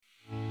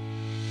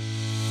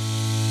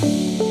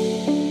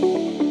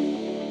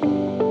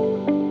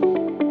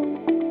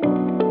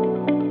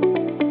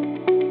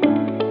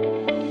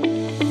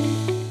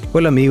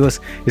Hola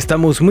amigos,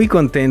 estamos muy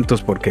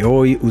contentos porque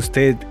hoy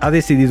usted ha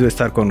decidido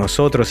estar con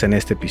nosotros en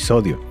este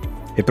episodio.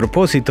 El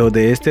propósito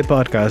de este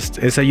podcast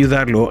es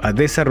ayudarlo a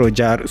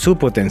desarrollar su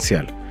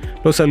potencial.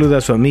 Lo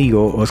saluda su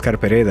amigo Oscar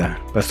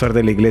Pereda, pastor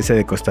de la iglesia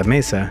de Costa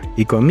Mesa,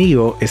 y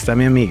conmigo está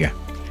mi amiga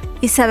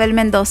Isabel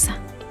Mendoza.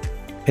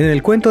 En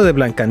el cuento de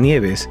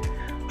Blancanieves,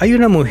 hay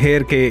una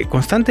mujer que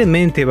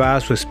constantemente va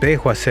a su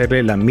espejo a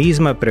hacerle la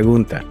misma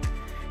pregunta.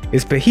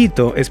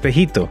 Espejito,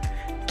 espejito,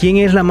 ¿quién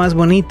es la más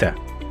bonita?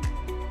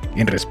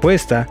 En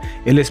respuesta,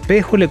 el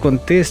espejo le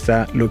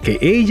contesta lo que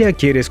ella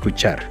quiere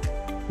escuchar.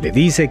 Le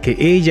dice que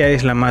ella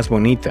es la más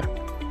bonita.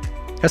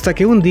 Hasta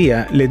que un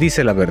día le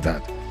dice la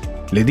verdad.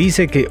 Le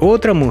dice que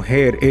otra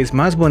mujer es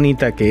más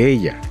bonita que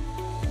ella.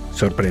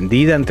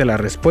 Sorprendida ante la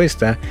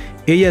respuesta,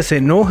 ella se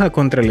enoja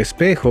contra el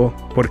espejo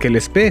porque el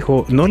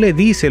espejo no le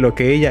dice lo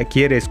que ella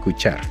quiere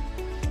escuchar.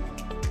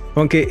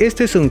 Aunque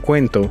este es un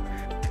cuento,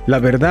 la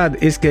verdad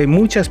es que hay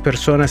muchas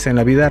personas en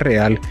la vida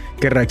real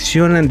que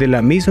reaccionan de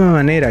la misma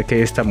manera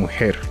que esta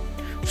mujer.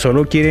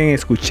 Solo quieren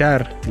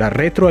escuchar la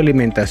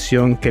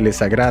retroalimentación que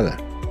les agrada.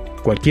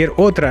 Cualquier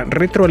otra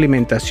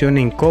retroalimentación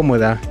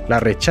incómoda la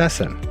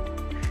rechazan.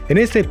 En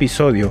este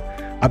episodio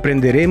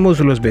aprenderemos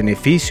los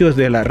beneficios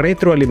de la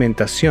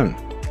retroalimentación,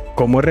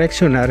 cómo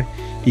reaccionar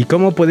y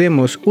cómo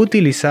podemos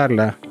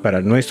utilizarla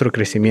para nuestro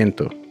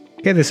crecimiento.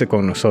 Quédese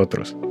con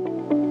nosotros.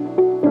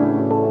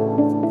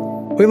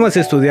 Hoy vamos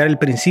a estudiar el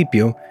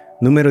principio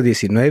número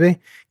 19,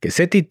 que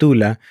se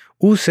titula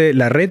Use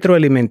la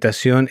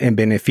retroalimentación en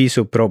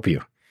beneficio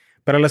propio.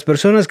 Para las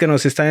personas que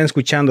nos están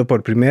escuchando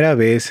por primera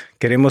vez,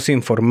 queremos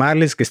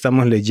informarles que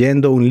estamos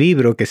leyendo un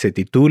libro que se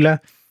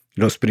titula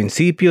Los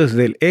principios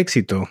del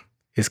éxito,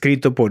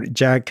 escrito por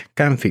Jack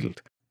Canfield.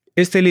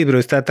 Este libro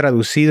está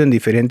traducido en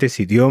diferentes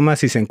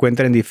idiomas y se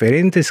encuentra en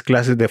diferentes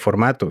clases de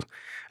formatos.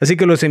 Así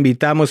que los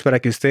invitamos para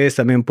que ustedes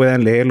también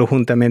puedan leerlo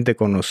juntamente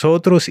con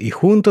nosotros y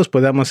juntos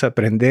podamos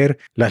aprender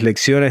las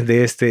lecciones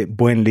de este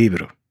buen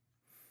libro.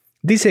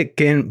 Dice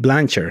Ken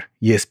Blanchard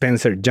y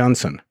Spencer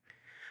Johnson,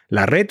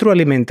 la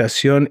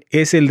retroalimentación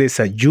es el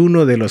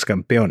desayuno de los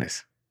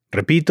campeones.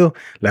 Repito,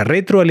 la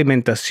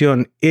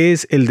retroalimentación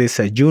es el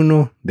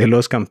desayuno de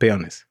los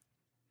campeones.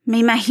 Me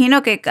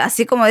imagino que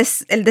así como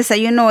es el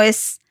desayuno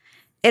es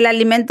el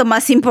alimento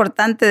más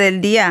importante del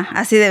día,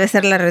 así debe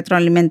ser la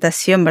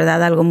retroalimentación,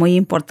 ¿verdad? Algo muy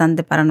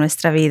importante para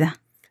nuestra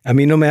vida. A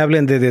mí no me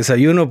hablen de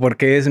desayuno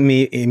porque es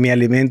mi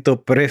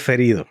alimento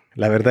preferido.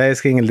 La verdad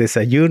es que en el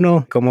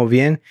desayuno como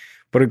bien,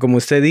 porque como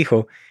usted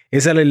dijo,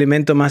 es el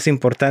alimento más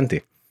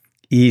importante.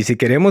 Y si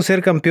queremos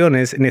ser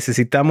campeones,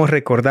 necesitamos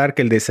recordar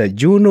que el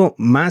desayuno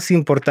más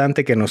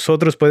importante que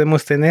nosotros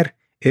podemos tener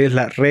es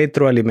la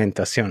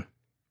retroalimentación.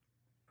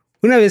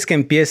 Una vez que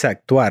empieza a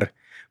actuar,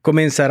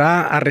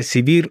 comenzará a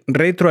recibir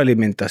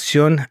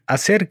retroalimentación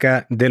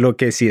acerca de lo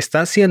que si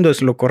está haciendo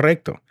es lo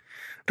correcto.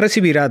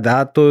 Recibirá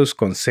datos,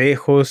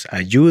 consejos,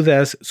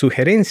 ayudas,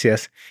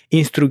 sugerencias,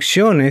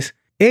 instrucciones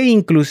e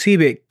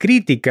inclusive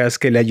críticas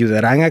que le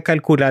ayudarán a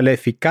calcular la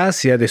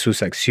eficacia de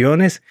sus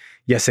acciones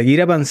y a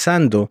seguir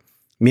avanzando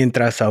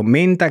mientras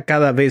aumenta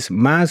cada vez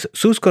más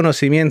sus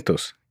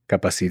conocimientos,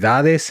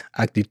 capacidades,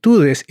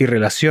 actitudes y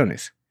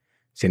relaciones.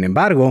 Sin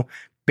embargo,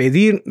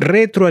 pedir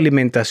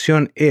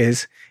retroalimentación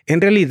es,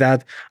 en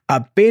realidad,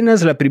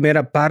 apenas la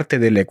primera parte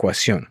de la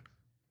ecuación.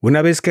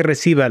 Una vez que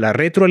reciba la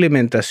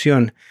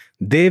retroalimentación,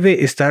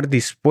 debe estar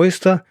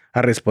dispuesta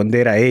a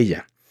responder a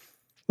ella.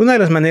 Una de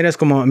las maneras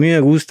como a mí me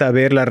gusta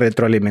ver la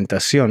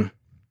retroalimentación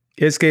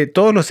es que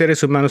todos los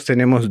seres humanos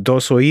tenemos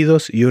dos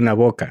oídos y una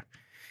boca.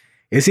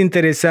 Es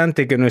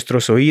interesante que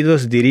nuestros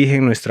oídos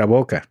dirigen nuestra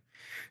boca.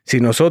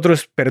 Si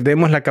nosotros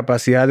perdemos la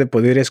capacidad de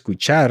poder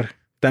escuchar,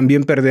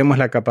 también perdemos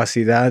la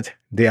capacidad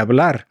de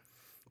hablar,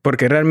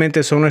 porque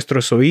realmente son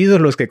nuestros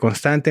oídos los que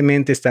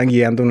constantemente están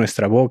guiando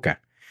nuestra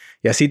boca.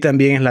 Y así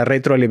también es la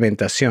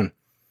retroalimentación.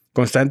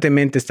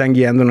 Constantemente están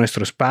guiando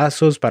nuestros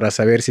pasos para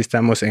saber si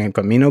estamos en el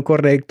camino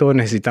correcto,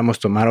 necesitamos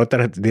tomar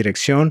otra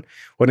dirección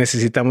o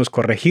necesitamos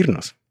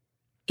corregirnos.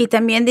 Y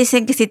también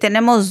dicen que si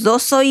tenemos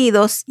dos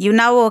oídos y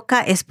una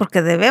boca es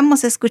porque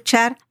debemos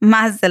escuchar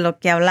más de lo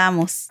que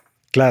hablamos.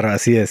 Claro,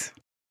 así es.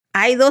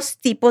 Hay dos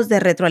tipos de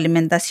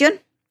retroalimentación.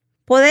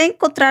 Puede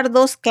encontrar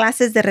dos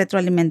clases de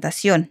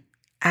retroalimentación,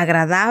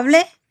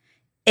 agradable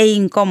e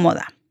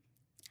incómoda.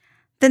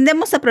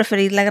 Tendemos a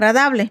preferir la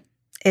agradable,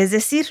 es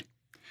decir,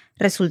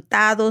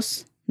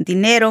 resultados,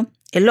 dinero,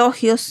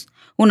 elogios,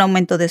 un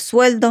aumento de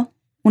sueldo,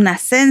 un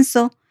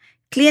ascenso,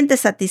 clientes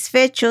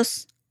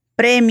satisfechos,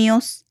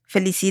 premios,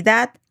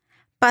 felicidad,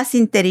 paz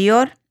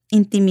interior,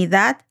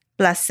 intimidad,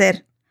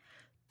 placer.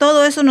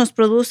 Todo eso nos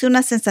produce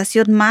una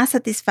sensación más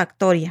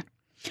satisfactoria.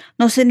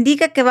 Nos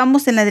indica que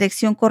vamos en la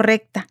dirección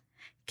correcta,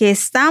 que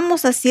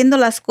estamos haciendo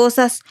las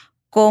cosas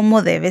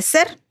como debe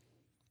ser.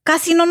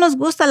 Casi no nos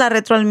gusta la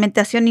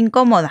retroalimentación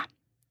incómoda.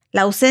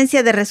 La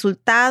ausencia de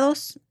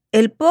resultados,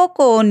 el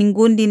poco o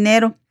ningún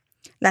dinero,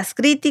 las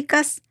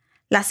críticas,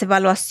 las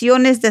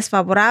evaluaciones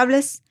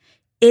desfavorables,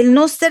 el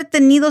no ser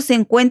tenidos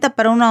en cuenta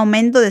para un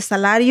aumento de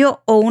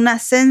salario o un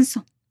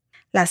ascenso,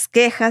 las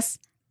quejas,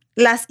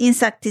 las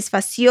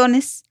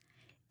insatisfacciones,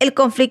 el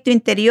conflicto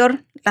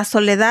interior, la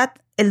soledad,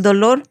 el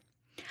dolor.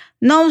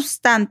 No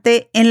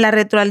obstante, en la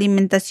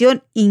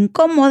retroalimentación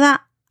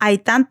incómoda hay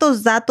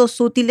tantos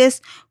datos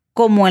útiles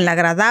como en la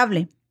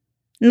agradable.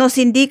 Nos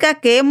indica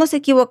que hemos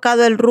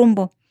equivocado el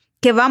rumbo,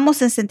 que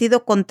vamos en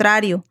sentido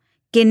contrario,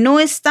 que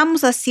no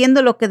estamos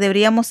haciendo lo que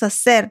deberíamos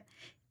hacer.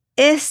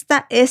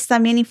 Esta es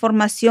también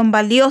información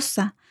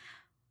valiosa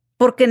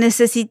porque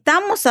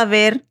necesitamos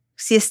saber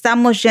si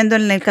estamos yendo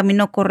en el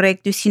camino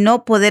correcto y si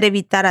no, poder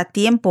evitar a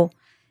tiempo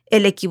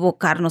el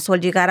equivocarnos o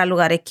el llegar al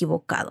lugar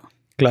equivocado.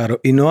 Claro,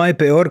 y no hay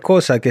peor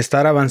cosa que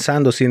estar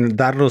avanzando sin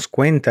darnos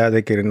cuenta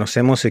de que nos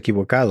hemos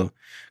equivocado.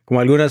 Como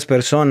algunas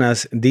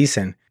personas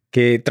dicen,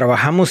 que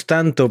trabajamos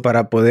tanto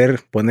para poder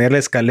poner la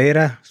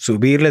escalera,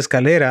 subir la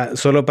escalera,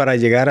 solo para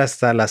llegar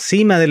hasta la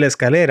cima de la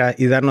escalera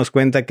y darnos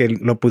cuenta que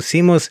lo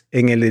pusimos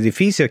en el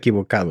edificio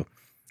equivocado.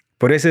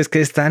 Por eso es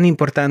que es tan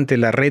importante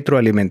la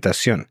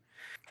retroalimentación.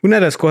 Una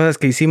de las cosas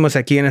que hicimos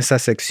aquí en esta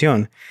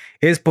sección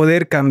es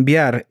poder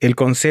cambiar el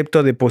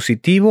concepto de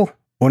positivo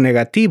o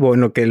negativo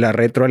en lo que la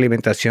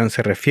retroalimentación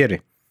se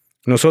refiere.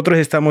 Nosotros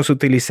estamos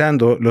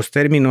utilizando los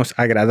términos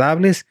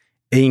agradables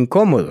e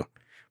incómodo.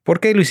 ¿Por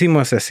qué lo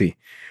hicimos así?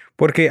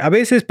 Porque a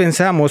veces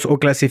pensamos o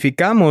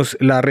clasificamos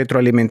la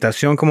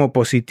retroalimentación como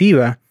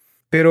positiva,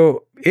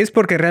 pero es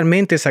porque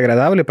realmente es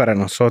agradable para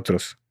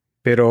nosotros.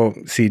 Pero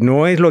si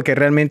no es lo que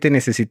realmente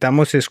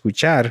necesitamos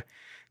escuchar,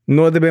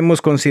 no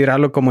debemos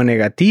considerarlo como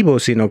negativo,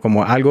 sino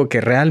como algo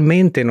que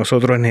realmente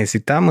nosotros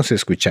necesitamos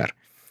escuchar.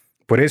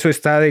 Por eso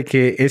está de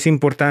que es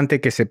importante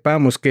que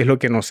sepamos qué es lo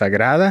que nos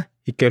agrada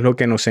y qué es lo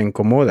que nos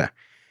incomoda.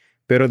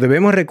 Pero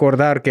debemos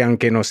recordar que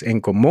aunque nos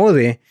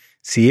incomode,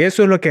 si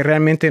eso es lo que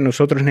realmente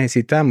nosotros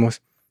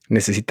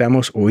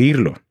necesitamos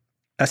oírlo.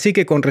 Así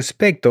que con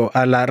respecto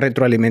a la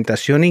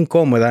retroalimentación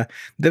incómoda,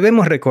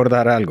 debemos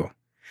recordar algo.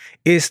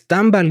 Es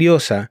tan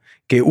valiosa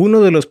que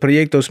uno de los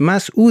proyectos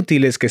más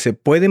útiles que se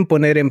pueden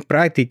poner en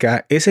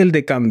práctica es el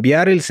de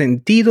cambiar el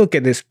sentido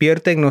que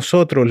despierta en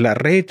nosotros la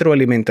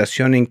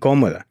retroalimentación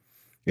incómoda.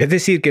 Es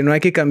decir, que no hay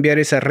que cambiar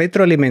esa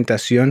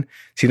retroalimentación,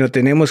 sino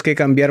tenemos que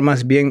cambiar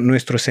más bien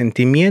nuestro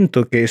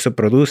sentimiento que eso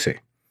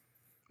produce.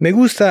 Me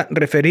gusta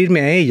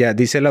referirme a ella,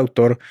 dice el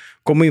autor,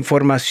 como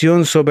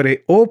información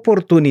sobre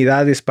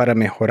oportunidades para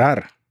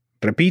mejorar.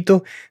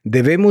 Repito,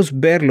 debemos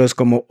verlos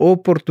como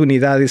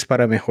oportunidades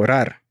para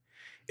mejorar.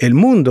 El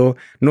mundo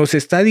nos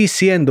está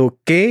diciendo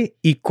qué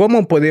y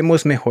cómo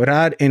podemos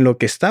mejorar en lo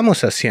que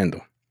estamos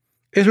haciendo.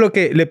 Es lo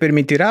que le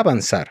permitirá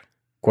avanzar,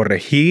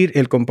 corregir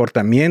el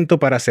comportamiento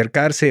para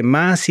acercarse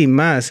más y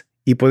más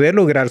y poder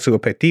lograr su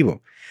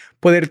objetivo.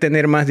 Poder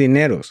tener más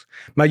dineros,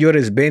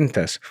 mayores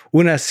ventas,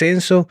 un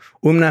ascenso,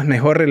 unas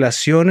mejores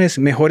relaciones,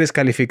 mejores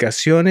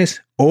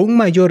calificaciones o un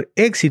mayor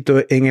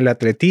éxito en el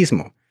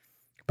atletismo.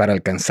 Para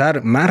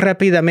alcanzar más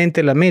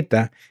rápidamente la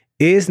meta,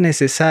 es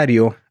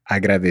necesario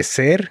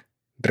agradecer,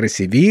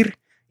 recibir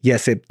y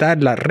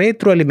aceptar la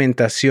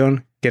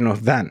retroalimentación que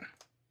nos dan.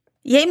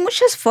 Y hay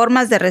muchas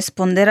formas de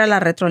responder a la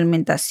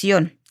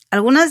retroalimentación.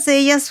 Algunas de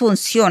ellas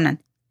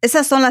funcionan.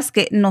 Esas son las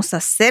que nos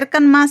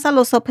acercan más a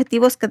los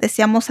objetivos que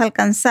deseamos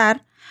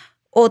alcanzar,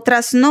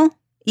 otras no,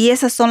 y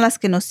esas son las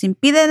que nos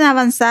impiden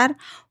avanzar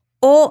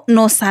o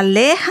nos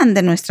alejan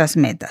de nuestras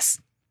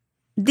metas.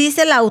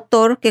 Dice el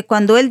autor que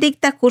cuando él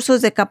dicta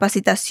cursos de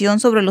capacitación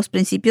sobre los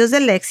principios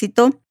del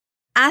éxito,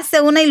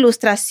 hace una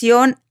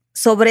ilustración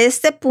sobre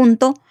este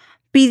punto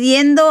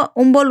pidiendo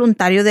un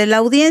voluntario de la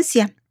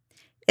audiencia.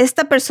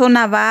 Esta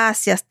persona va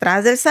hacia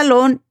atrás del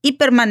salón y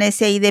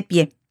permanece ahí de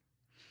pie.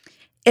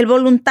 El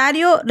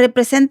voluntario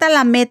representa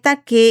la meta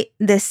que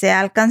desea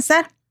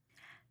alcanzar.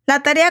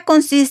 La tarea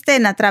consiste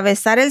en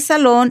atravesar el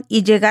salón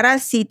y llegar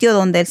al sitio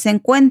donde él se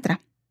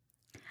encuentra.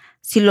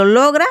 Si lo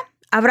logra,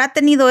 habrá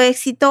tenido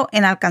éxito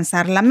en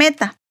alcanzar la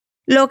meta.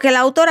 Lo que el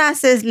autor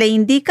hace es le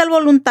indica al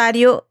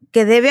voluntario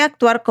que debe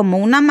actuar como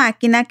una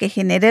máquina que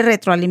genere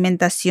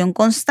retroalimentación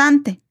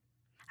constante.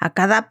 A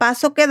cada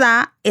paso que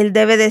da, él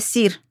debe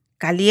decir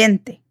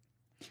caliente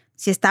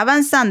si está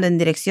avanzando en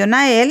dirección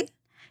a él,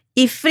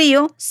 y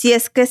frío si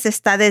es que se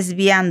está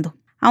desviando,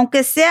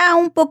 aunque sea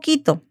un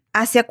poquito,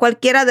 hacia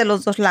cualquiera de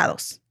los dos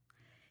lados.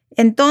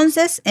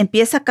 Entonces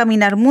empieza a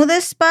caminar muy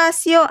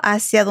despacio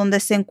hacia donde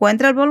se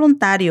encuentra el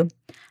voluntario.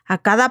 A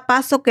cada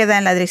paso que da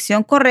en la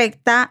dirección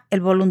correcta,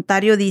 el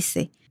voluntario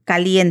dice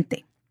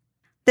caliente.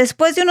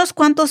 Después de unos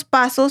cuantos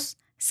pasos,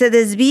 se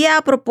desvía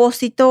a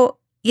propósito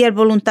y el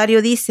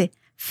voluntario dice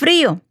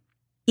frío.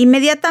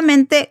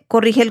 Inmediatamente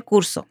corrige el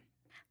curso.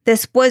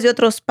 Después de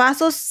otros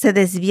pasos, se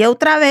desvía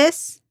otra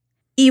vez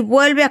y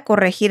vuelve a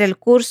corregir el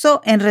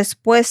curso en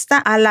respuesta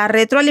a la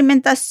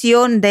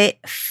retroalimentación de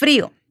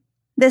frío.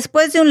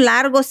 Después de un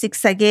largo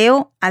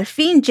zigzagueo, al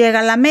fin llega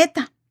a la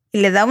meta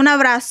y le da un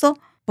abrazo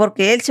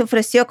porque él se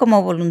ofreció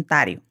como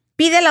voluntario.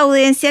 Pide a la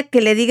audiencia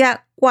que le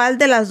diga cuál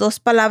de las dos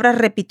palabras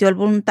repitió el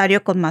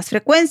voluntario con más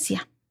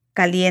frecuencia,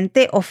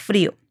 caliente o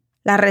frío.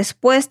 La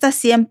respuesta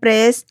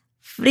siempre es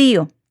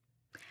frío.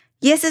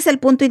 Y ese es el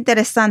punto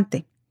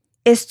interesante.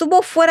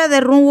 Estuvo fuera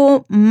de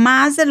rumbo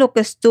más de lo que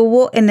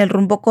estuvo en el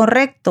rumbo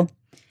correcto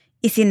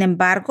y sin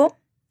embargo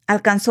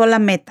alcanzó la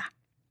meta.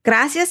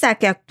 gracias a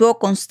que actuó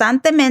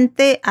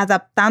constantemente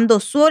adaptando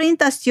su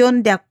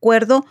orientación de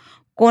acuerdo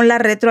con la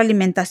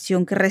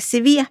retroalimentación que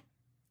recibía.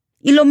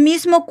 Y lo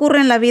mismo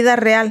ocurre en la vida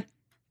real.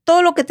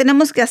 Todo lo que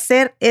tenemos que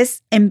hacer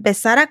es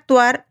empezar a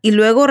actuar y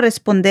luego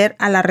responder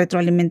a la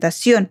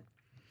retroalimentación.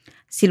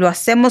 Si lo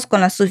hacemos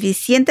con la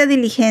suficiente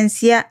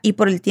diligencia y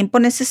por el tiempo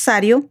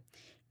necesario,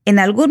 en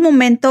algún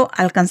momento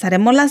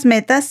alcanzaremos las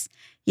metas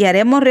y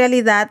haremos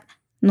realidad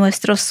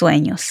nuestros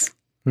sueños.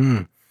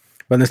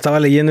 Cuando estaba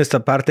leyendo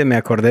esta parte me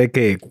acordé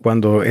que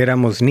cuando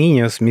éramos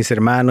niños, mis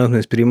hermanos,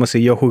 mis primos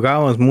y yo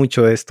jugábamos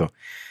mucho esto.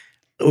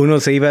 Uno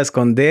se iba a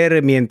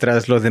esconder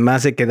mientras los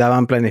demás se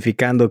quedaban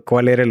planificando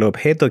cuál era el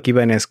objeto que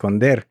iban a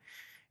esconder.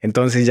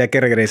 Entonces, ya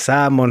que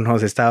regresamos,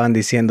 nos estaban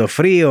diciendo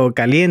frío o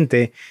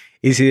caliente.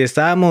 Y si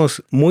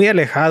estábamos muy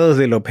alejados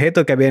del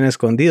objeto que habían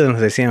escondido, nos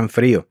decían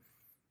frío.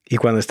 Y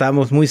cuando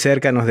estábamos muy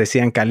cerca, nos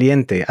decían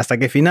caliente. Hasta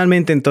que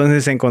finalmente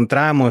entonces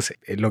encontramos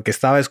lo que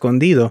estaba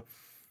escondido.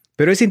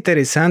 Pero es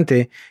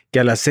interesante que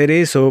al hacer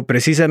eso,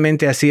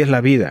 precisamente así es la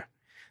vida.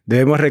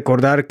 Debemos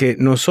recordar que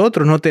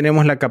nosotros no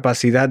tenemos la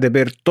capacidad de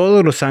ver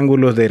todos los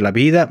ángulos de la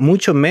vida,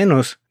 mucho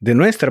menos de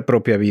nuestra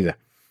propia vida.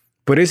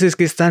 Por eso es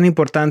que es tan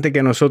importante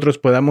que nosotros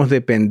podamos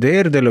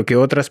depender de lo que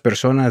otras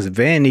personas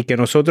ven y que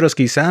nosotros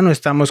quizá no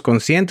estamos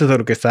conscientes de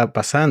lo que está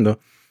pasando.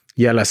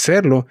 Y al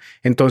hacerlo,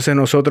 entonces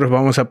nosotros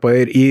vamos a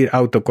poder ir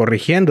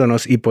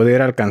autocorrigiéndonos y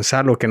poder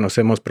alcanzar lo que nos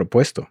hemos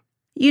propuesto.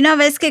 Y una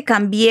vez que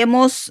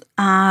cambiemos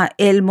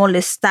el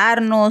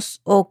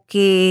molestarnos o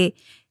que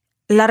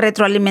la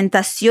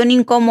retroalimentación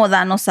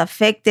incómoda nos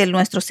afecte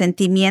nuestros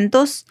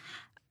sentimientos,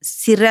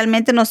 si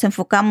realmente nos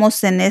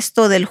enfocamos en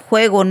esto del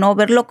juego, no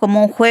verlo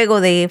como un juego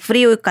de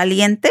frío y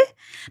caliente,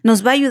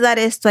 nos va a ayudar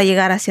esto a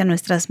llegar hacia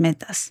nuestras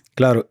metas.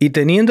 Claro, y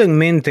teniendo en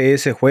mente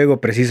ese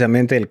juego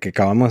precisamente del que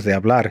acabamos de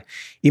hablar,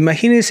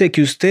 imagínese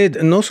que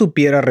usted no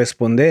supiera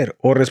responder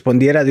o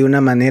respondiera de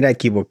una manera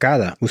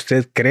equivocada.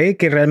 ¿Usted cree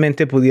que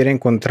realmente pudiera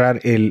encontrar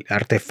el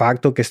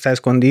artefacto que está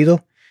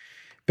escondido?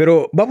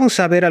 Pero vamos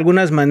a ver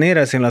algunas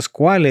maneras en las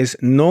cuales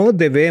no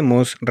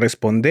debemos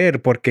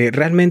responder porque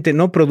realmente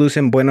no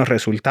producen buenos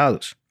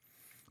resultados.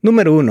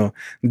 Número 1,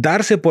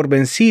 darse por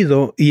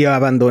vencido y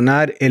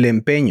abandonar el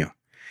empeño.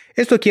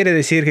 Esto quiere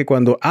decir que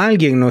cuando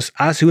alguien nos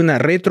hace una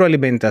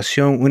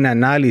retroalimentación, un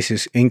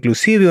análisis e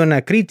inclusive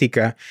una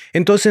crítica,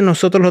 entonces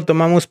nosotros lo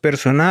tomamos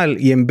personal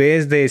y en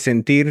vez de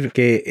sentir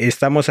que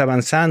estamos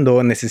avanzando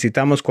o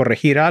necesitamos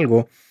corregir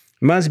algo,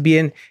 más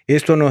bien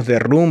esto nos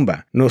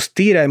derrumba, nos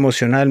tira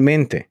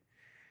emocionalmente.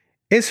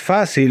 Es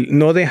fácil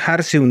no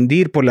dejarse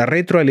hundir por la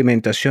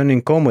retroalimentación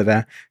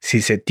incómoda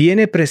si se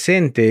tiene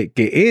presente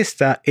que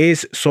esta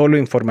es solo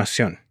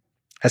información.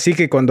 Así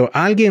que cuando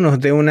alguien nos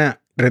dé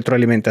una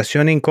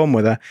retroalimentación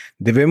incómoda,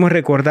 debemos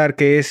recordar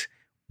que es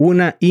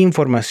una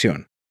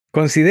información.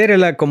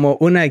 Considérela como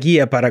una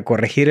guía para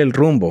corregir el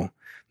rumbo,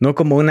 no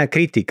como una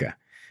crítica.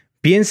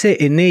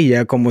 Piense en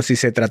ella como si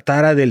se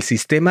tratara del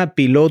sistema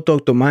piloto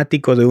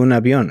automático de un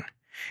avión.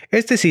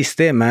 Este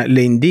sistema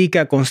le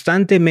indica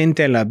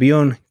constantemente al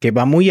avión que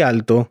va muy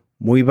alto,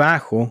 muy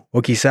bajo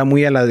o quizá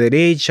muy a la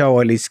derecha o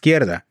a la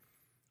izquierda.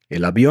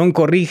 El avión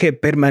corrige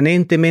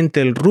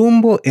permanentemente el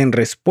rumbo en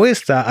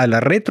respuesta a la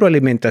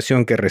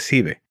retroalimentación que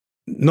recibe.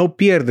 No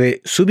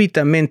pierde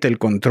súbitamente el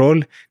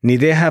control ni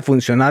deja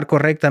funcionar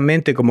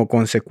correctamente como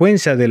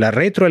consecuencia de la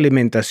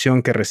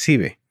retroalimentación que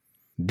recibe.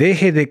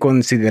 Deje de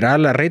considerar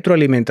la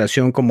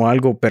retroalimentación como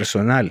algo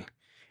personal.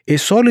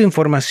 Es solo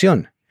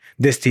información,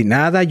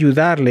 destinada a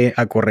ayudarle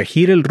a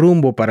corregir el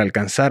rumbo para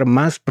alcanzar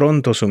más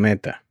pronto su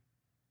meta.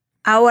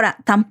 Ahora,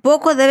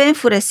 tampoco debe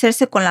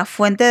enfurecerse con la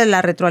fuente de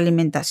la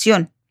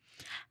retroalimentación.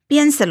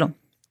 Piénselo.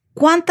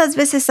 ¿Cuántas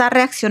veces ha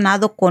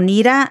reaccionado con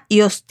ira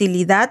y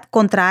hostilidad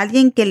contra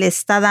alguien que le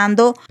está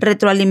dando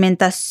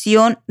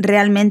retroalimentación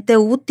realmente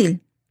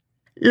útil?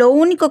 Lo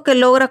único que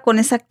logra con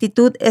esa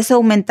actitud es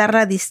aumentar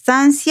la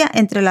distancia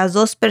entre las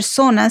dos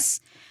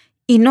personas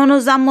y no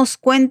nos damos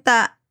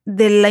cuenta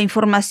de la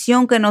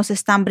información que nos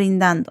están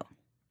brindando.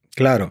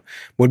 Claro,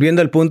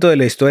 volviendo al punto de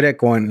la historia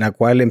con la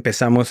cual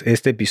empezamos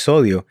este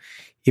episodio,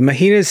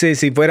 imagínense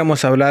si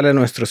fuéramos a hablar a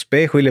nuestro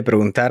espejo y le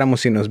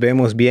preguntáramos si nos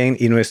vemos bien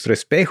y nuestro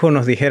espejo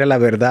nos dijera la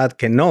verdad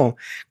que no.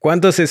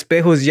 ¿Cuántos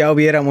espejos ya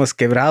hubiéramos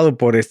quebrado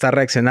por estar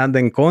reaccionando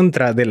en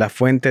contra de la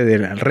fuente de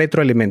la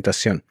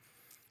retroalimentación?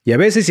 Y a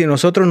veces si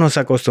nosotros nos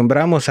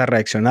acostumbramos a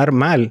reaccionar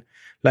mal,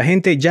 la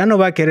gente ya no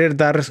va a querer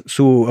dar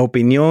su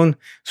opinión,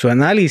 su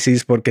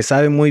análisis, porque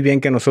sabe muy bien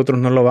que nosotros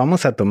no lo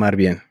vamos a tomar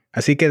bien.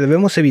 Así que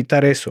debemos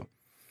evitar eso.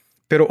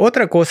 Pero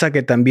otra cosa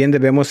que también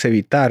debemos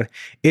evitar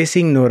es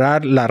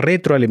ignorar la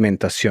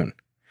retroalimentación.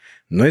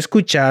 No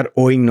escuchar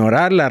o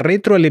ignorar la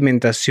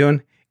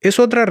retroalimentación es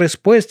otra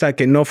respuesta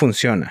que no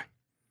funciona.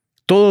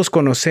 Todos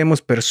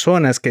conocemos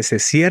personas que se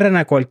cierran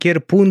a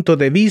cualquier punto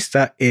de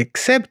vista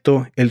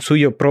excepto el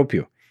suyo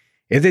propio.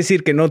 Es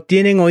decir, que no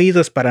tienen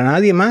oídos para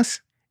nadie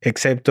más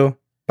excepto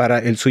para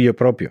el suyo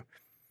propio.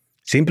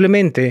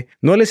 Simplemente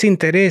no les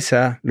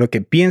interesa lo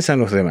que piensan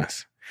los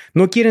demás.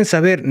 No quieren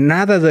saber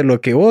nada de lo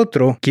que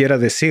otro quiera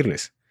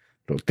decirles.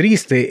 Lo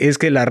triste es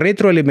que la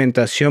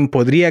retroalimentación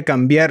podría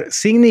cambiar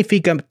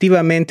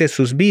significativamente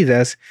sus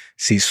vidas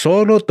si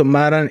solo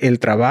tomaran el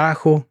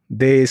trabajo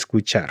de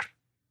escuchar.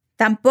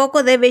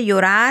 Tampoco debe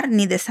llorar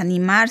ni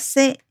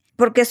desanimarse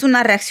porque es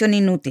una reacción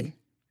inútil.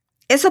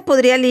 Eso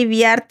podría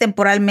aliviar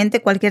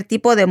temporalmente cualquier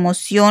tipo de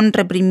emoción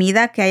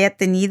reprimida que haya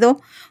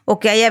tenido o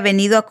que haya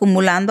venido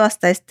acumulando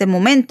hasta este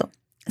momento.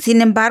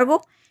 Sin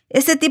embargo,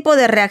 este tipo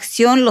de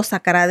reacción lo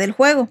sacará del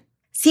juego.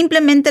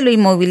 Simplemente lo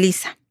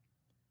inmoviliza.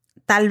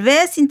 Tal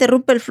vez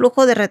interrumpe el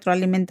flujo de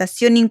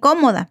retroalimentación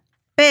incómoda,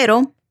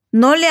 pero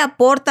no le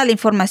aporta la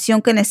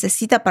información que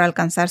necesita para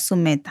alcanzar su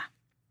meta.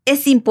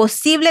 Es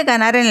imposible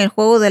ganar en el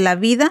juego de la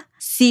vida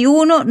si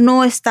uno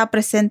no está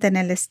presente en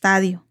el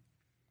estadio.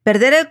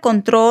 Perder el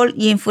control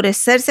y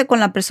enfurecerse con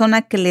la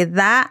persona que le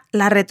da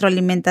la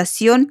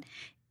retroalimentación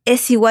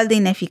es igual de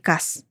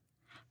ineficaz.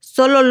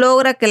 Solo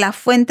logra que la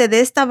fuente de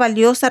esta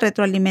valiosa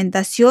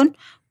retroalimentación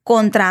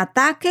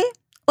contraataque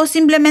o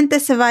simplemente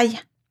se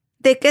vaya.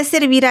 ¿De qué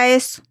servirá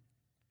eso?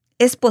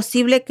 Es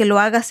posible que lo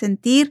haga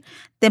sentir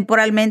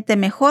temporalmente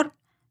mejor,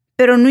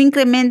 pero no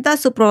incrementa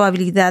su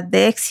probabilidad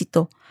de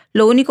éxito.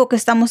 Lo único que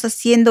estamos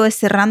haciendo es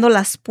cerrando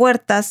las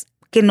puertas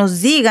que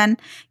nos digan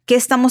qué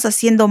estamos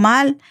haciendo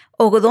mal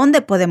o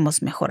dónde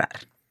podemos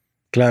mejorar.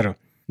 Claro.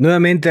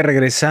 Nuevamente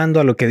regresando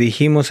a lo que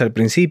dijimos al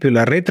principio,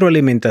 la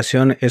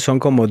retroalimentación son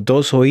como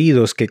dos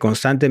oídos que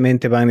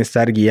constantemente van a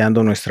estar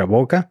guiando nuestra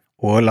boca.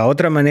 O la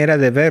otra manera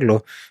de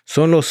verlo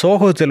son los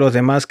ojos de los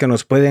demás que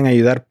nos pueden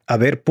ayudar a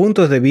ver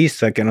puntos de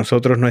vista que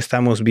nosotros no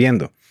estamos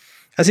viendo.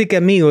 Así que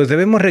amigos,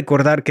 debemos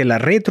recordar que la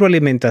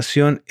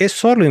retroalimentación es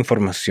solo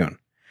información.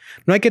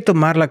 No hay que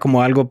tomarla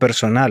como algo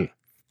personal.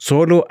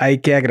 Solo hay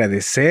que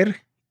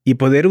agradecer y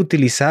poder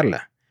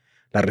utilizarla.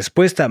 La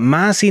respuesta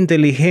más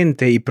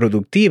inteligente y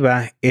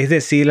productiva es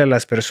decirle a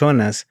las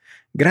personas,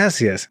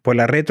 gracias por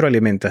la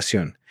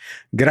retroalimentación.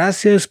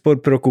 Gracias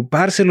por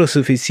preocuparse lo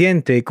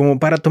suficiente como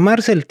para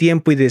tomarse el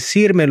tiempo y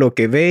decirme lo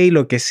que ve y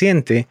lo que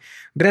siente.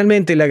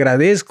 Realmente le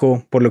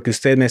agradezco por lo que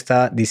usted me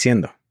está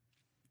diciendo.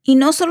 Y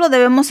no solo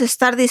debemos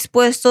estar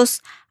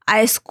dispuestos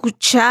a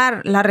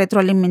escuchar la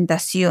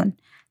retroalimentación,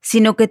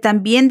 sino que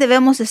también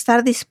debemos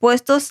estar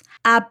dispuestos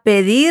a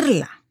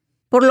pedirla.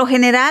 Por lo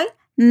general,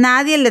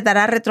 nadie le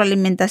dará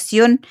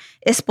retroalimentación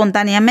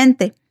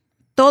espontáneamente.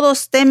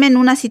 Todos temen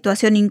una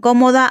situación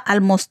incómoda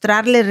al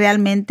mostrarle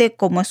realmente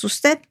cómo es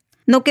usted.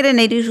 No quieren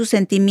herir sus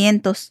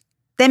sentimientos,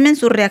 temen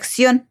su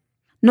reacción.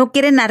 No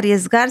quieren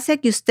arriesgarse a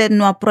que usted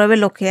no apruebe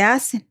lo que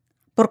hacen.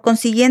 Por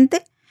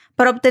consiguiente,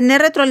 para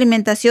obtener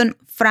retroalimentación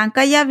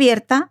franca y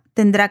abierta,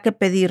 tendrá que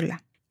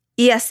pedirla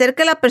y hacer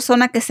que la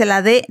persona que se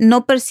la dé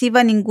no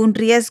perciba ningún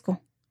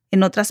riesgo.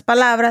 En otras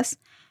palabras,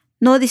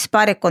 no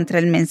dispare contra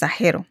el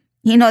mensajero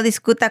y no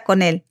discuta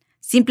con él.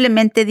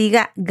 Simplemente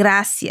diga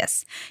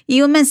gracias.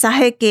 Y un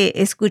mensaje que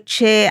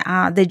escuché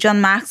de John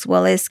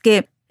Maxwell es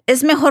que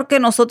es mejor que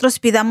nosotros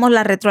pidamos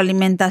la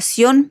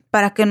retroalimentación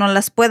para que nos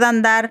las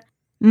puedan dar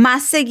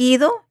más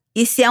seguido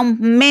y sea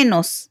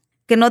menos,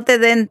 que no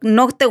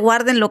te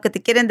guarden lo que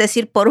te quieren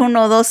decir por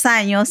 1 o 2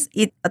 años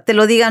y te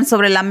lo digan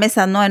sobre la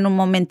mesa, no en un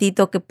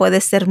momentito que puede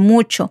ser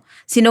mucho,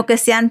 sino que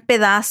sean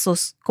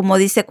pedazos, como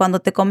dice cuando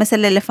te comes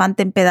el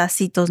elefante en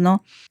pedacitos,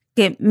 ¿no?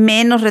 Que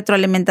menos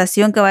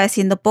retroalimentación, que vaya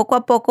siendo poco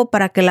a poco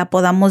para que la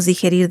podamos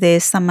digerir de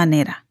esa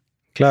manera.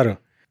 Claro.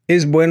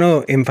 Es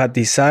bueno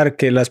enfatizar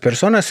que las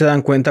personas se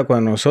dan cuenta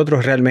cuando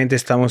nosotros realmente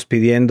estamos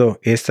pidiendo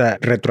esta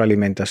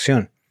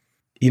retroalimentación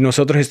y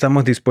nosotros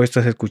estamos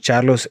dispuestos a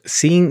escucharlos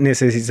sin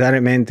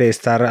necesariamente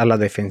estar a la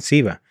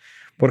defensiva.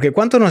 Porque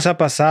 ¿cuánto nos ha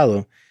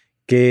pasado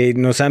que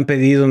nos han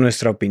pedido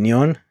nuestra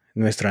opinión,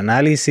 nuestro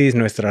análisis,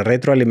 nuestra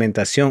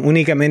retroalimentación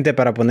únicamente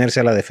para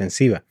ponerse a la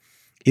defensiva?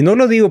 Y no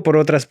lo digo por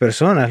otras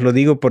personas, lo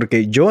digo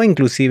porque yo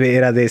inclusive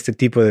era de este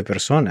tipo de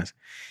personas.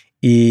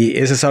 Y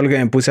eso es algo que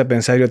me puse a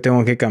pensar, yo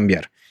tengo que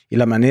cambiar. Y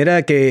la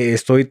manera que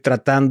estoy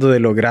tratando de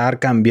lograr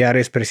cambiar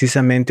es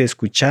precisamente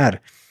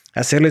escuchar,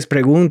 hacerles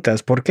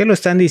preguntas. ¿Por qué lo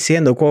están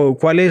diciendo?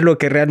 ¿Cuál es lo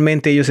que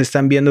realmente ellos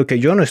están viendo que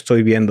yo no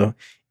estoy viendo?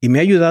 Y me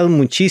ha ayudado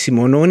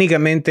muchísimo, no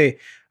únicamente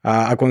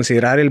a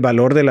considerar el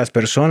valor de las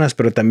personas,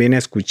 pero también a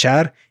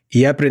escuchar,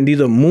 y he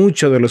aprendido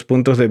mucho de los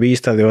puntos de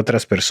vista de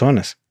otras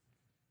personas.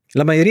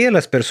 La mayoría de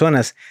las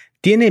personas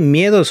tienen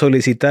miedo a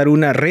solicitar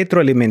una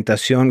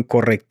retroalimentación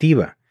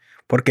correctiva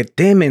porque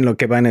temen lo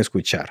que van a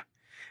escuchar.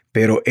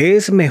 Pero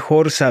es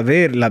mejor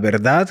saber la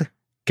verdad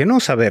que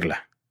no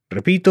saberla.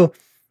 Repito,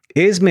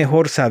 es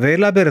mejor saber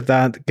la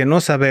verdad que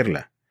no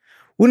saberla.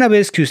 Una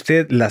vez que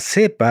usted la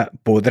sepa,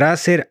 podrá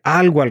hacer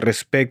algo al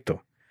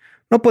respecto.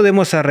 No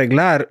podemos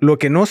arreglar lo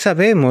que no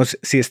sabemos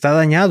si está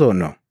dañado o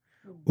no.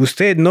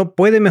 Usted no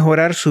puede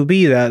mejorar su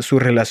vida,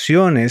 sus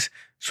relaciones,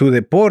 su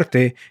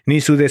deporte,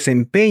 ni su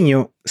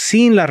desempeño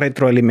sin la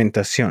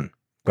retroalimentación.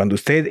 Cuando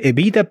usted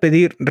evita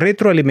pedir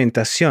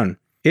retroalimentación,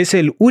 es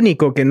el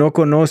único que no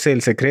conoce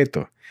el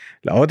secreto.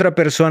 La otra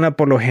persona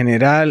por lo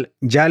general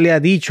ya le ha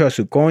dicho a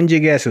su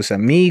cónyuge, a sus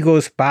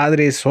amigos,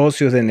 padres,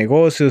 socios de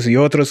negocios y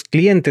otros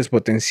clientes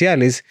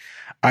potenciales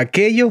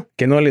aquello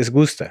que no les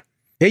gusta.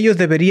 Ellos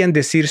deberían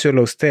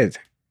decírselo a usted.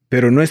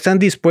 pero no están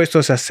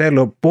dispuestos a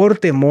hacerlo por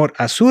temor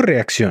a su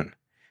reacción.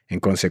 En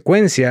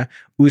consecuencia,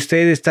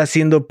 usted está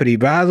siendo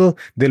privado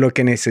de lo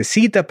que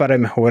necesita para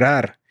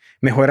mejorar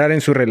en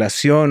su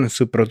relación,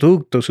 su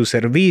producto, su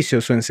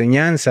servicio, su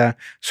enseñanza,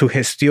 su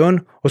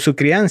gestión o su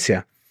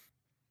crianza.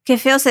 Qué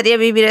feo sería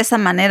vivir de esa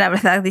manera,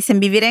 ¿verdad? Dicen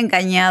vivir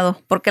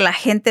engañado, porque la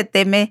gente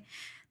teme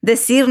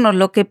decirnos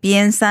lo que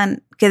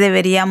piensan que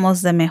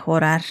deberíamos de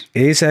mejorar.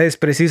 Esa es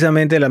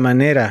precisamente la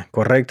manera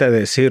correcta de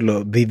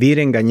decirlo, vivir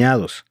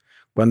engañados.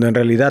 Cuando en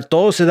realidad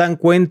todos se dan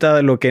cuenta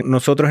de lo que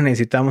nosotros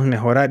necesitamos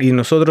mejorar y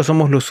nosotros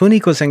somos los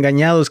únicos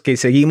engañados que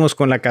seguimos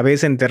con la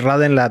cabeza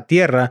enterrada en la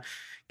tierra,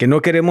 que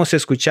no queremos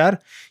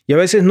escuchar, y a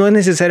veces no es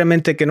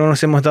necesariamente que no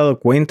nos hemos dado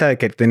cuenta de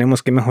que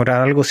tenemos que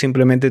mejorar algo,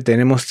 simplemente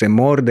tenemos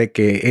temor de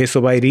que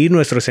eso va a herir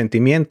nuestros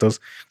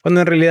sentimientos,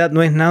 cuando en realidad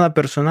no es nada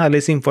personal,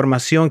 es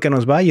información que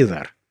nos va a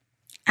ayudar.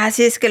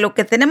 Así es que lo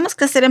que tenemos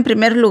que hacer en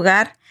primer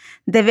lugar,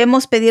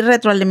 debemos pedir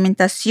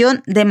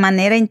retroalimentación de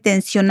manera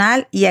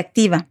intencional y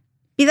activa.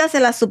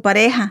 Pídasela a su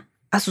pareja,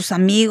 a sus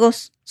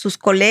amigos, sus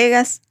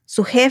colegas,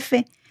 su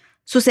jefe,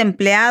 sus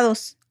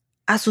empleados,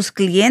 a sus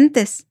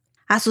clientes,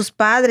 a sus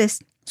padres,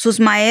 sus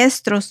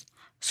maestros,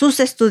 sus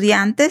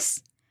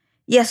estudiantes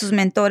y a sus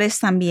mentores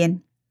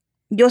también.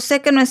 Yo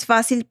sé que no es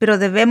fácil, pero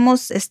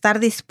debemos estar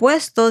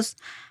dispuestos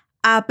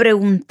a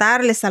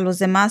preguntarles a los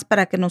demás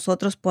para que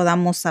nosotros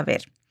podamos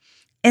saber.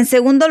 En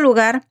segundo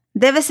lugar,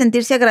 debe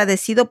sentirse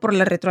agradecido por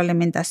la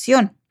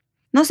retroalimentación.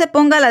 No se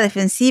ponga a la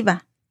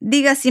defensiva.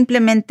 Diga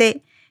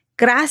simplemente,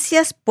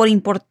 gracias por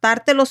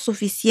importarte lo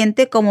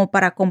suficiente como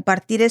para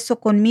compartir eso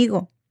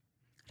conmigo.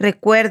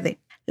 Recuerde,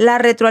 la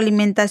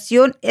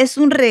retroalimentación es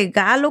un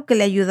regalo que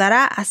le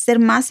ayudará a ser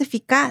más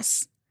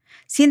eficaz.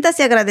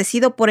 Siéntase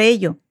agradecido por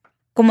ello.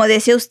 Como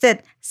decía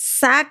usted,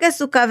 saque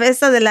su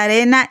cabeza de la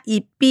arena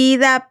y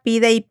pida,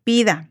 pida y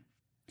pida.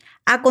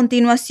 A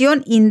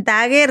continuación,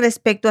 indague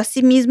respecto a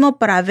sí mismo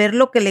para ver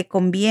lo que le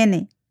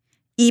conviene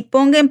y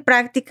ponga en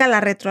práctica la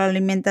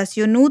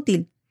retroalimentación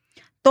útil.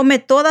 Tome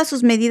todas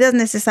sus medidas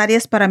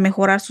necesarias para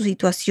mejorar su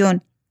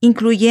situación,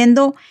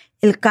 incluyendo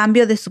el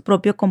cambio de su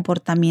propio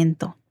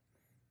comportamiento.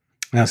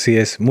 Así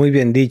es, muy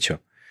bien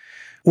dicho.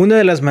 Una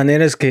de las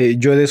maneras que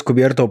yo he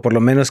descubierto, o por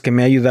lo menos que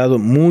me ha ayudado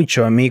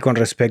mucho a mí con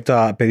respecto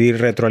a pedir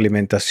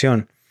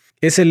retroalimentación,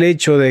 es el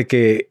hecho de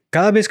que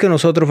cada vez que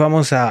nosotros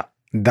vamos a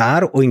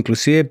dar o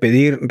inclusive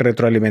pedir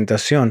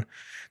retroalimentación,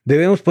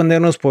 debemos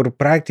ponernos por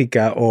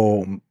práctica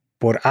o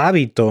por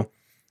hábito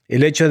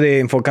el hecho de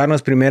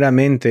enfocarnos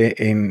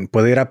primeramente en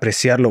poder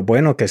apreciar lo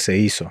bueno que se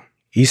hizo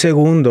y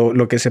segundo,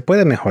 lo que se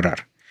puede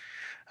mejorar.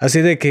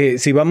 Así de que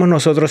si vamos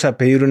nosotros a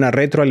pedir una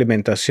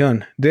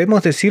retroalimentación,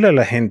 debemos decirle a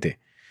la gente,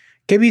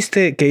 ¿qué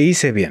viste que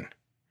hice bien?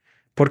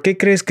 ¿Por qué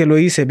crees que lo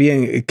hice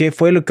bien? ¿Qué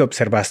fue lo que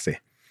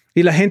observaste?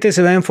 Y la gente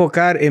se va a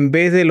enfocar en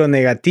vez de lo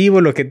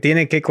negativo, lo que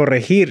tiene que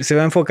corregir, se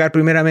va a enfocar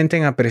primeramente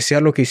en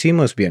apreciar lo que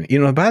hicimos bien. Y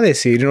nos va a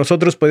decir,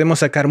 nosotros podemos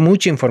sacar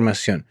mucha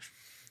información.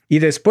 Y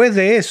después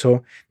de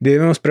eso,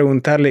 debemos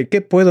preguntarle,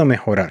 ¿qué puedo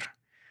mejorar?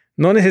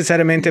 No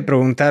necesariamente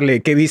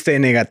preguntarle, ¿qué viste de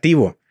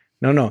negativo?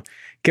 No.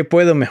 ¿Qué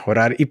puedo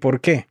mejorar y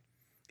por qué?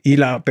 Y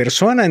la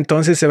persona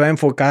entonces se va a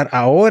enfocar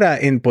ahora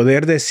en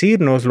poder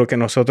decirnos lo que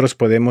nosotros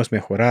podemos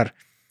mejorar.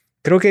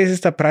 Creo que es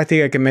esta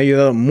práctica que me ha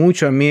ayudado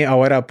mucho a mí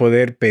ahora a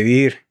poder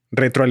pedir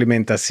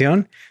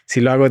retroalimentación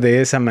si lo hago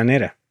de esa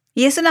manera.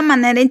 Y es una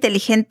manera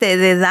inteligente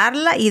de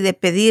darla y de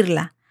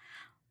pedirla.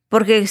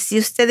 Porque si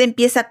usted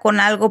empieza con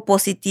algo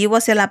positivo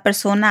hacia la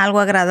persona, algo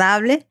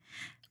agradable,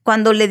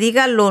 cuando le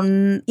diga lo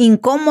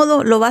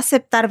incómodo, lo va a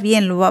aceptar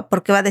bien,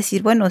 porque va a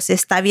decir, bueno, se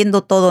está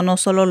viendo todo, no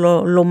solo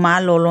lo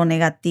malo o lo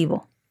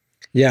negativo.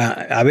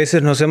 A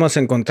veces nos hemos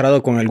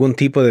encontrado con algún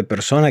tipo de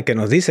persona que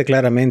nos dice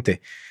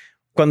claramente,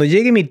 cuando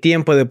llegue mi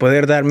tiempo de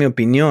poder dar mi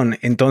opinión,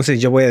 entonces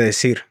yo voy a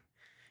decir.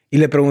 Y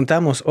le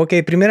preguntamos, ok,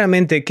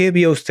 primeramente, ¿qué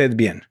vio usted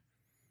bien?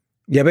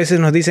 Y a veces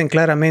nos dicen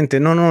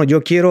claramente, no,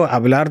 yo quiero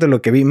hablar de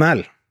lo que vi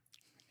mal.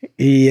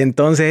 Y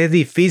entonces es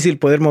difícil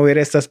poder mover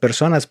a estas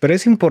personas, pero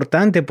es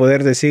importante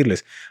poder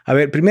decirles, a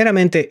ver,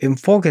 primeramente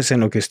enfóquese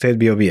en lo que usted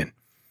vio bien,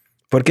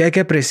 porque hay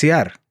que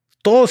apreciar.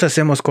 Todos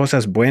hacemos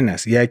cosas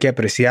buenas y hay que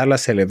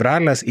apreciarlas,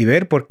 celebrarlas y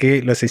ver por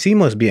qué las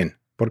hicimos bien,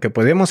 porque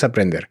podemos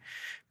aprender.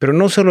 Pero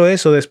no solo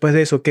eso, después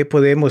de eso, ¿qué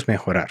podemos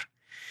mejorar?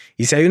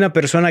 Y si hay una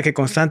persona que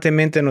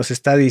constantemente nos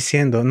está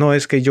diciendo, no,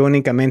 es que yo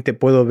únicamente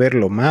puedo ver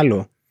lo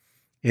malo,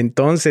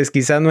 entonces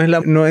quizás no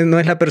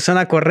es la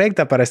persona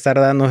correcta para estar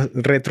dando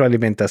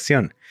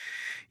retroalimentación.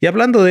 Y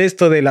hablando de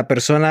esto de la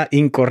persona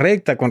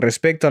incorrecta con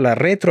respecto a la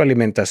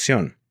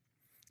retroalimentación,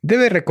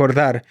 debe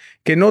recordar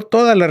que no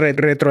toda la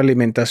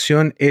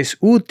retroalimentación es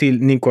útil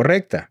ni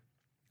correcta.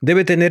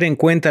 Debe tener en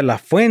cuenta la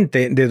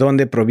fuente de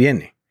donde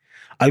proviene.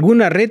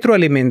 Alguna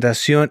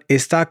retroalimentación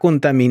está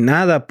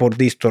contaminada por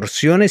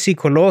distorsiones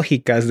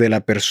psicológicas de la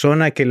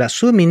persona que la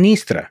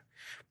suministra.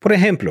 Por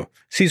ejemplo,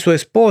 si su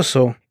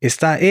esposo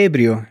está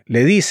ebrio,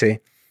 le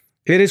dice,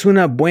 eres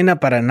una buena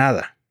para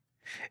nada.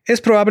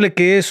 Es probable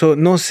que eso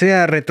no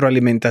sea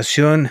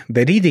retroalimentación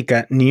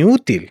verídica ni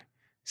útil.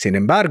 Sin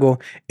embargo,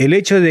 el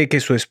hecho de que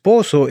su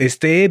esposo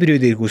esté ebrio y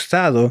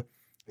disgustado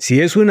Si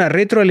es una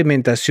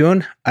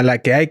retroalimentación a la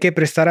que hay que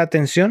prestar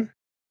atención.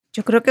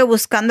 Yo creo que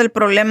buscando el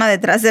problema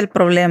detrás del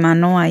problema,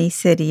 ¿no? Ahí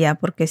sería,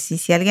 porque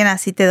si alguien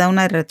así te da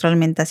una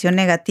retroalimentación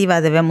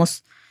negativa,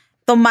 debemos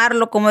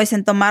tomarlo, como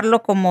dicen,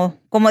 tomarlo como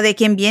de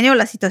quien viene o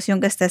la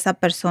situación que está esa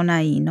persona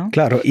ahí, ¿no?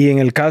 Claro, y en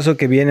el caso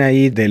que viene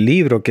ahí del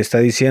libro que está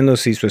diciendo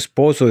si su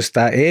esposo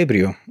está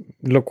ebrio,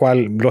 lo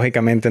cual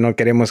lógicamente no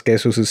queremos que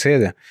eso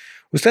suceda.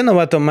 Usted no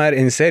va a tomar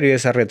en serio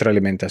esa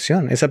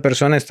retroalimentación. Esa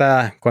persona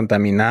está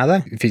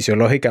contaminada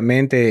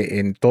fisiológicamente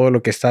en todo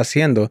lo que está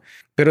haciendo,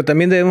 pero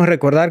también debemos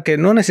recordar que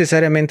no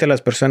necesariamente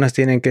las personas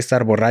tienen que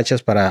estar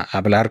borrachas para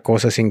hablar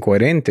cosas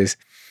incoherentes.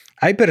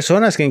 Hay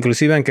personas que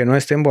inclusive aunque no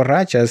estén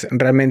borrachas,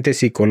 realmente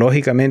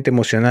psicológicamente,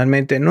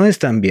 emocionalmente no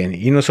están bien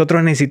y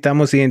nosotros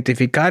necesitamos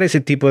identificar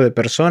ese tipo de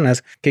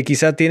personas que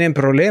quizá tienen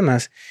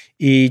problemas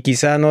y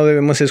quizá no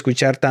debemos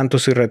escuchar tanto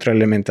su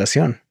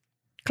retroalimentación.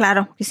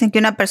 Claro, dicen que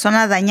una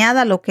persona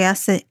dañada lo que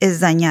hace es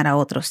dañar a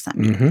otros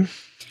también.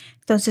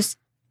 Entonces,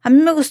 a mí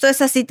me gustó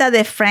esa cita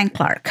de Frank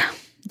Clark.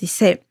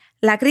 Dice,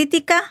 la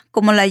crítica,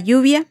 como la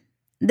lluvia,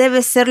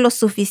 debe ser lo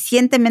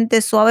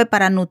suficientemente suave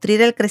para nutrir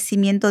el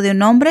crecimiento de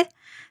un hombre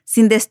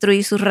sin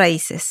destruir sus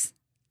raíces.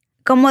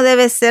 ¿Cómo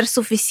debe ser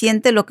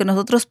suficiente lo que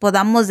nosotros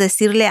podamos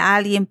decirle a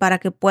alguien para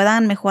que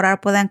puedan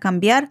mejorar, puedan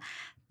cambiar,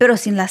 pero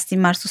sin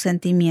lastimar sus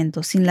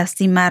sentimientos, sin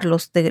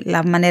lastimarlos de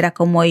la manera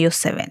como ellos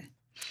se ven?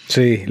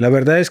 Sí, la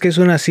verdad es que es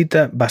una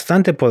cita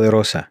bastante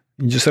poderosa.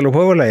 Yo se lo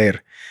puedo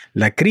leer.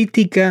 La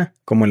crítica,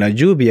 como la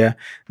lluvia,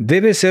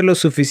 debe ser lo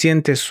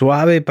suficiente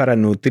suave para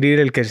nutrir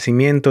el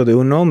crecimiento de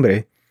un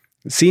hombre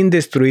sin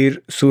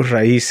destruir sus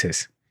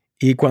raíces.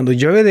 Y cuando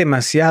llueve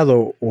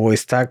demasiado o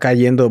está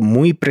cayendo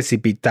muy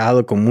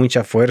precipitado con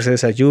mucha fuerza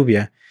esa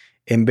lluvia,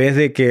 en vez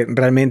de que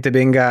realmente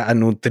venga a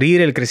nutrir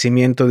el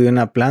crecimiento de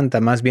una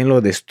planta, más bien lo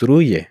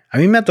destruye. A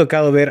mí me ha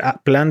tocado ver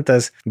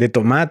plantas de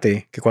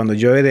tomate que cuando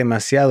llueve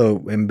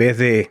demasiado, en vez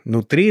de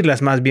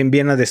nutrirlas, más bien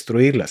viene a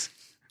destruirlas.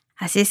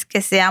 Así es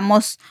que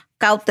seamos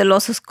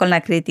cautelosos con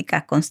la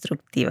crítica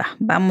constructiva.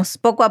 Vamos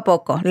poco a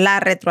poco, la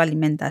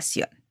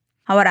retroalimentación.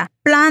 Ahora,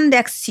 plan de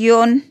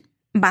acción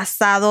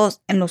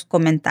basados en los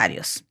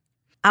comentarios.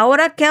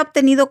 Ahora que ha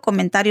obtenido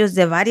comentarios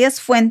de varias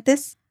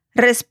fuentes,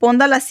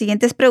 responda a las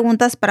siguientes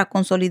preguntas para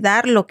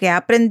consolidar lo que ha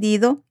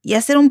aprendido y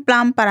hacer un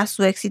plan para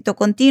su éxito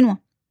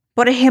continuo.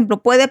 Por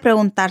ejemplo, puede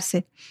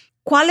preguntarse,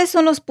 ¿cuáles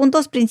son los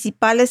puntos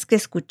principales que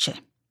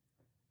escuché?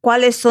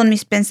 ¿Cuáles son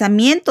mis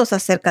pensamientos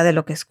acerca de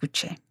lo que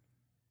escuché?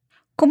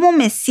 ¿Cómo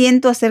me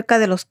siento acerca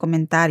de los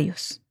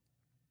comentarios?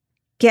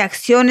 ¿Qué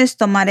acciones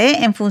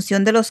tomaré en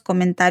función de los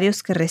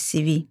comentarios que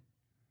recibí?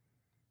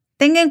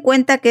 Tenga en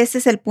cuenta que ese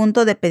es el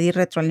punto de pedir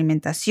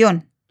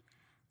retroalimentación,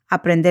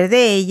 aprender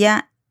de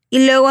ella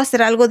y luego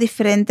hacer algo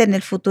diferente en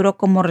el futuro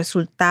como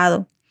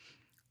resultado.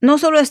 No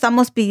solo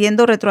estamos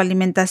pidiendo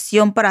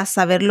retroalimentación para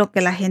saber lo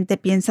que la gente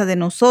piensa de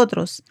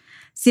nosotros,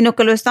 sino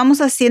que lo estamos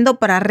haciendo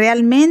para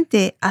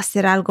realmente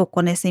hacer algo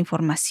con esa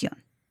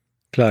información.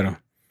 Claro,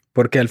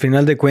 porque al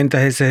final de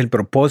cuentas ese es el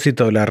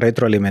propósito de la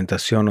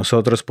retroalimentación,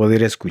 nosotros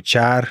poder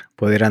escuchar,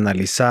 poder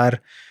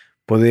analizar,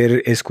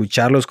 poder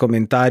escuchar los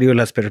comentarios,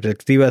 las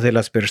perspectivas de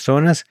las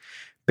personas,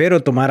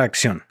 pero tomar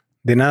acción.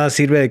 De nada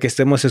sirve de que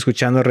estemos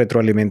escuchando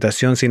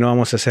retroalimentación si no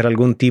vamos a hacer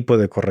algún tipo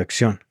de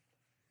corrección.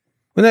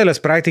 Una de las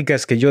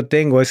prácticas que yo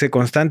tengo es que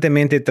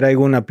constantemente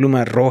traigo una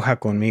pluma roja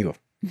conmigo.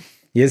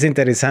 Y es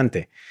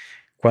interesante.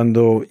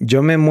 Cuando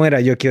yo me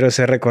muera, yo quiero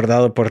ser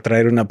recordado por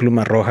traer una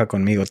pluma roja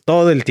conmigo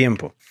todo el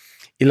tiempo.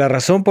 Y la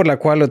razón por la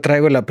cual lo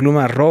traigo la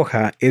pluma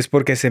roja es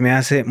porque se me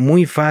hace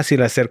muy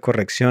fácil hacer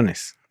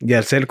correcciones. Y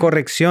al hacer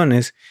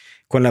correcciones,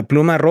 con la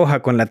pluma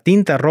roja, con la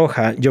tinta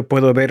roja, yo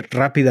puedo ver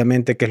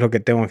rápidamente qué es lo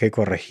que tengo que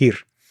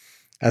corregir.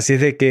 Así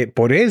es de que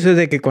por eso es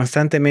de que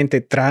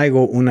constantemente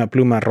traigo una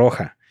pluma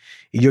roja.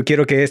 Y yo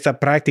quiero que esta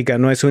práctica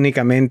no es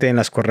únicamente en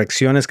las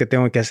correcciones que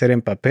tengo que hacer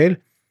en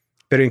papel,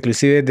 pero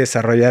inclusive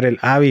desarrollar el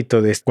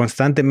hábito de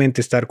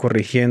constantemente estar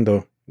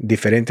corrigiendo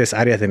diferentes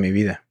áreas de mi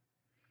vida.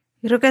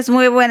 Yo creo que es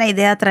muy buena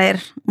idea traer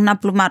una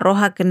pluma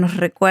roja que nos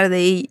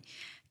recuerde.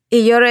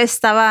 Y yo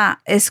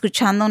estaba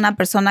escuchando a una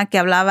persona que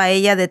hablaba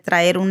ella de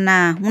traer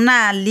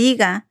una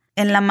liga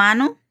en la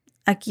mano,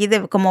 aquí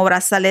como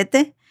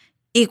brazalete.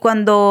 Y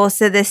cuando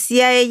se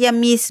decía ella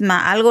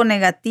misma algo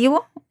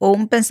negativo o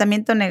un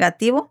pensamiento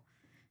negativo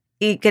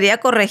y quería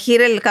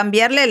corregir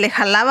cambiarle, le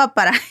jalaba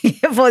para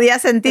que podía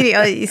sentir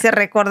y se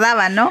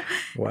recordaba, ¿no?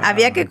 Wow.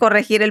 Había que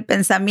corregir el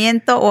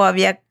pensamiento o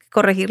había que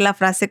corregir la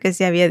frase que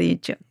se había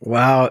dicho.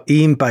 Wow,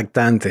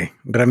 impactante.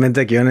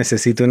 Realmente que yo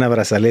necesito una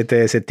brazalete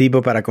de ese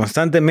tipo para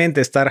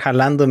constantemente estar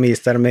jalándome y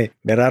estarme,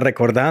 ¿verdad?,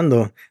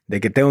 recordando de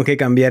que tengo que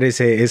cambiar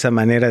esa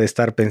manera de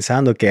estar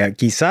pensando que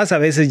quizás a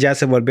veces ya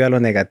se volvió a lo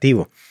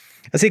negativo.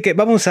 Así que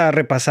vamos a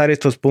repasar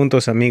estos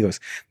puntos,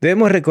 amigos.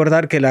 Debemos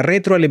recordar que la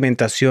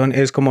retroalimentación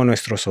es como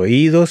nuestros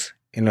oídos,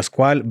 en los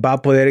cuales va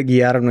a poder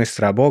guiar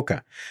nuestra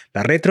boca.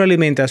 La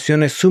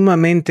retroalimentación es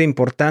sumamente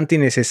importante y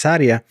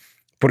necesaria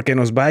porque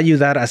nos va a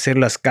ayudar a hacer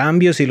los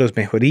cambios y las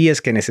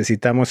mejorías que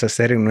necesitamos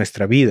hacer en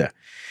nuestra vida.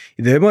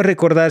 Y debemos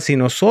recordar, si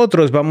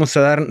nosotros vamos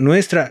a dar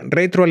nuestra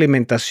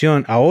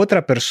retroalimentación a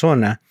otra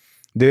persona,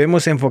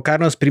 debemos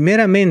enfocarnos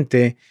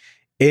primeramente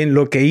en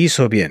lo que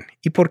hizo bien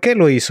y por qué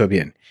lo hizo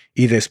bien.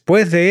 Y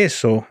después de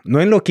eso, no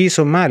en lo que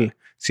hizo mal,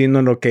 sino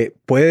en lo que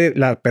puede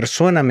la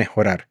persona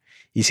mejorar.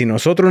 Y si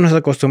nosotros nos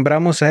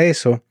acostumbramos a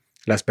eso,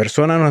 las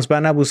personas nos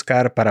van a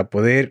buscar para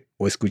poder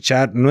o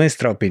escuchar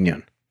nuestra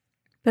opinión.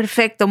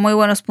 Perfecto, muy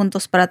buenos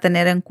puntos para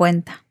tener en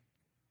cuenta.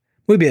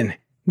 Muy bien,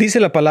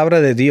 dice la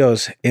palabra de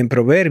Dios en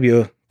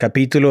Proverbios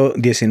capítulo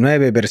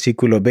 19,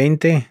 versículo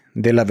 20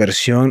 de la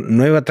versión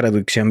Nueva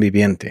Traducción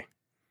Viviente.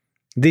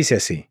 Dice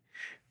así: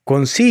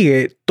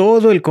 consigue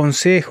todo el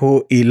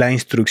consejo y la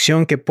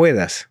instrucción que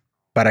puedas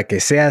para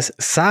que seas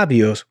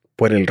sabios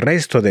por el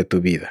resto de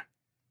tu vida.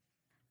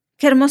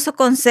 Qué hermoso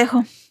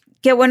consejo.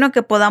 Qué bueno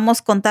que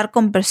podamos contar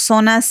con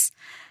personas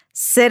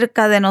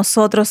cerca de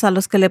nosotros a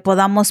los que le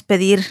podamos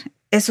pedir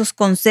esos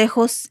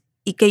consejos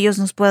y que ellos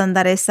nos puedan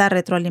dar esa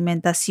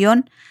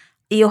retroalimentación.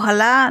 Y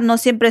ojalá no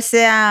siempre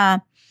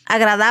sea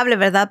agradable,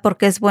 ¿verdad?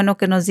 Porque es bueno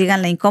que nos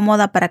digan la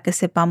incómoda para que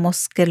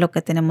sepamos qué es lo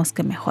que tenemos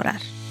que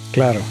mejorar.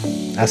 Claro,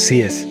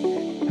 así es.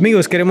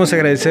 Amigos, queremos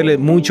agradecerles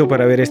mucho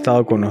por haber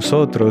estado con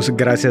nosotros.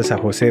 Gracias a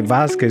José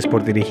Vázquez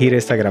por dirigir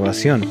esta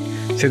grabación.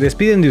 Se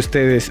despiden de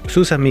ustedes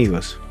sus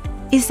amigos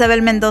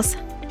Isabel Mendoza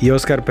y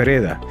Oscar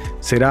Pereda.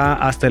 Será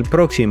hasta el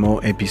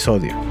próximo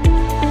episodio.